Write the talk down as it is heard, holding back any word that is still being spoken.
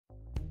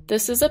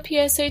This is a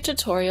PSA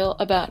tutorial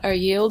about our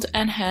yield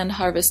and hand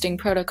harvesting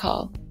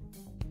protocol.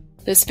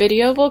 This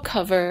video will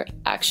cover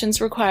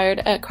actions required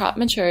at crop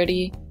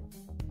maturity,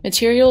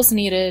 materials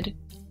needed,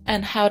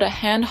 and how to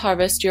hand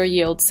harvest your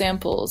yield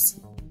samples.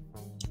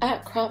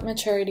 At crop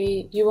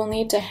maturity, you will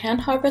need to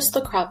hand harvest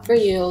the crop for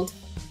yield,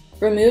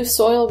 remove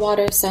soil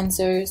water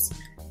sensors,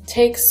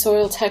 take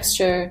soil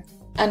texture,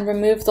 and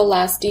remove the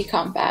last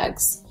decomp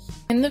bags.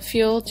 In the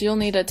field, you'll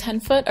need a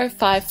 10-foot or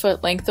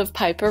 5-foot length of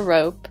pipe or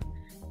rope,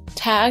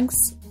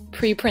 tags,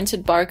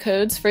 pre-printed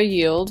barcodes for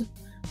yield,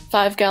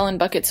 5-gallon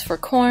buckets for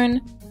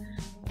corn,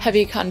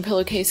 heavy cotton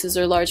pillowcases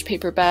or large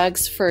paper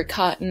bags for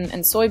cotton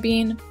and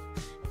soybean,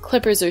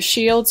 clippers or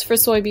shields for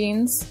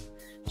soybeans,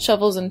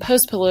 shovels and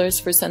post pillars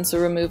for sensor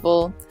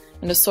removal,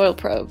 and a soil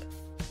probe.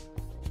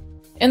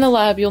 In the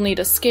lab, you'll need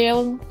a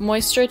scale,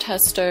 moisture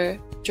tester,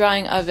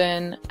 drying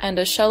oven, and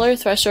a sheller,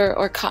 thresher,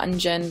 or cotton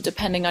gin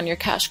depending on your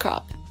cash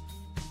crop.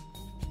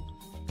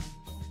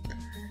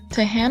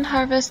 To hand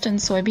harvest in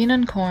soybean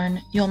and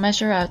corn, you'll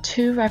measure out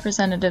 2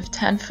 representative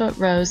 10-foot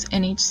rows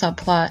in each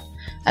subplot,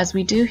 as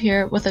we do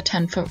here with a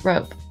 10-foot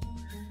rope.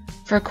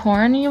 For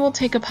corn, you will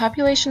take a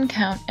population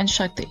count and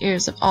shuck the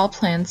ears of all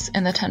plants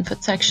in the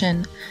 10-foot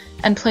section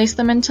and place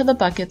them into the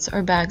buckets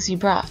or bags you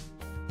brought.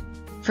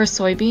 For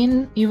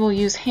soybean, you will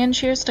use hand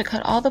shears to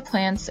cut all the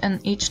plants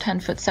in each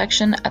 10-foot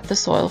section at the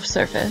soil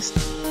surface.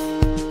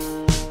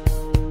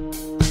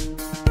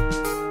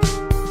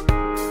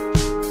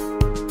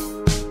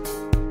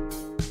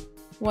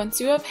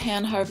 Once you have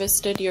hand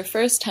harvested your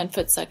first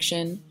 10-foot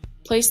section,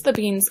 place the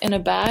beans in a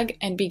bag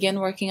and begin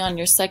working on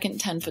your second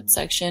 10-foot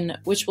section,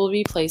 which will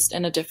be placed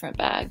in a different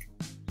bag.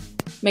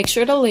 Make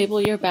sure to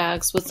label your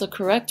bags with the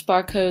correct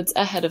barcodes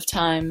ahead of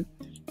time,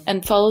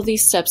 and follow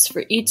these steps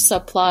for each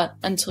subplot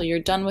until you're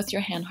done with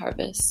your hand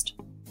harvest.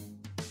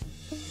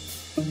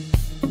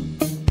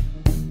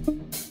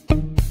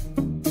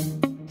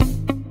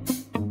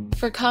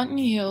 For cotton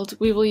yield,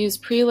 we will use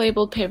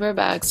pre-labeled paper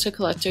bags to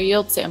collect our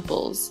yield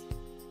samples.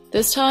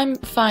 This time,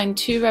 find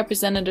 2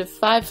 representative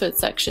 5-foot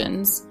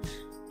sections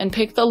and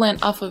pick the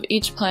lint off of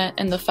each plant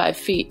in the 5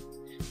 feet,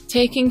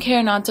 taking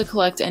care not to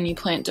collect any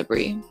plant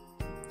debris.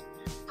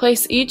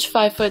 Place each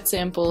 5-foot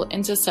sample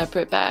into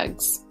separate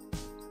bags.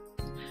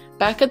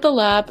 Back at the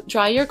lab,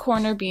 dry your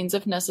corn or beans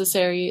if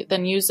necessary,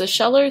 then use a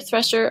sheller,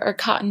 thresher, or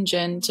cotton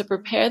gin to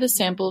prepare the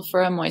sample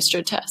for a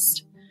moisture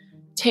test.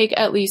 Take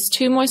at least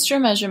 2 moisture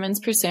measurements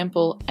per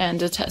sample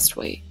and a test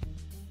weight.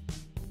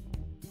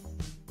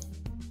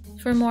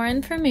 For more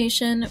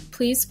information,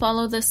 please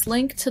follow this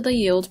link to the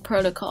yield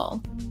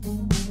protocol.